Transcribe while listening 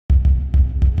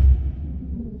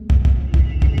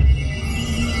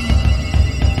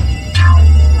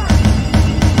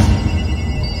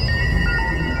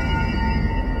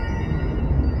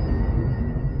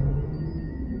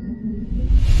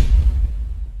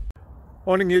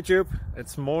Morning YouTube,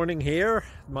 it's morning here.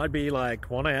 It might be like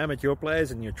 1 a.m. at your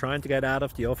place and you're trying to get out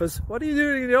of the office. What are you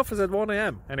doing in the office at 1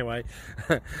 a.m? Anyway,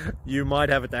 you might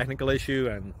have a technical issue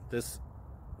and this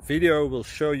video will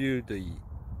show you the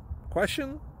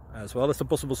question as well as the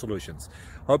possible solutions.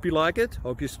 Hope you like it,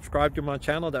 hope you subscribe to my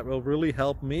channel. That will really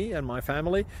help me and my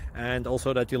family, and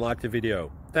also that you like the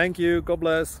video. Thank you, God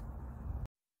bless.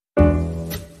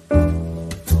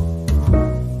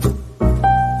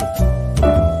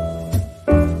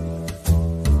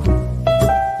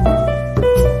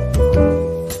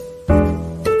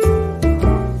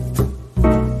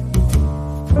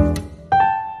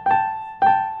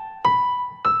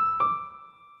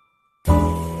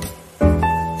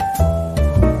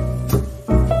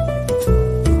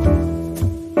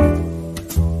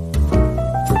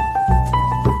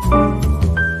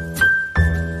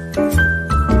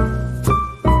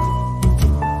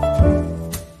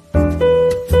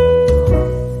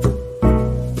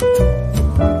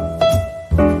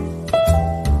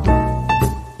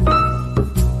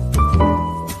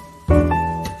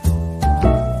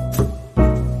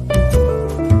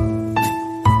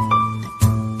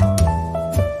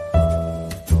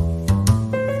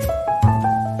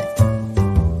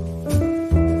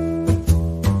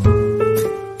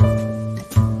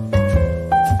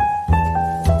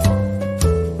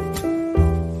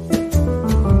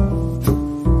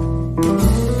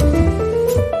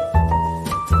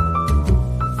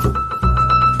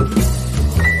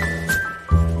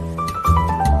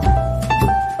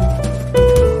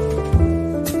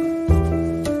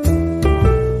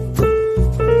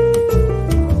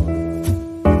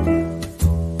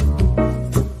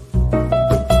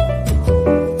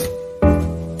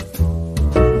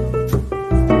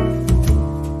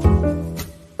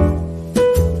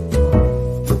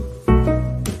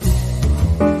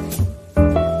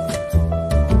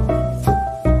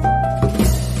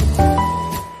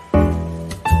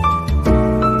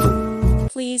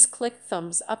 Please click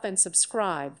thumbs up and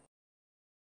subscribe.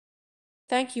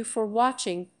 Thank you for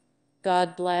watching.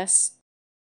 God bless.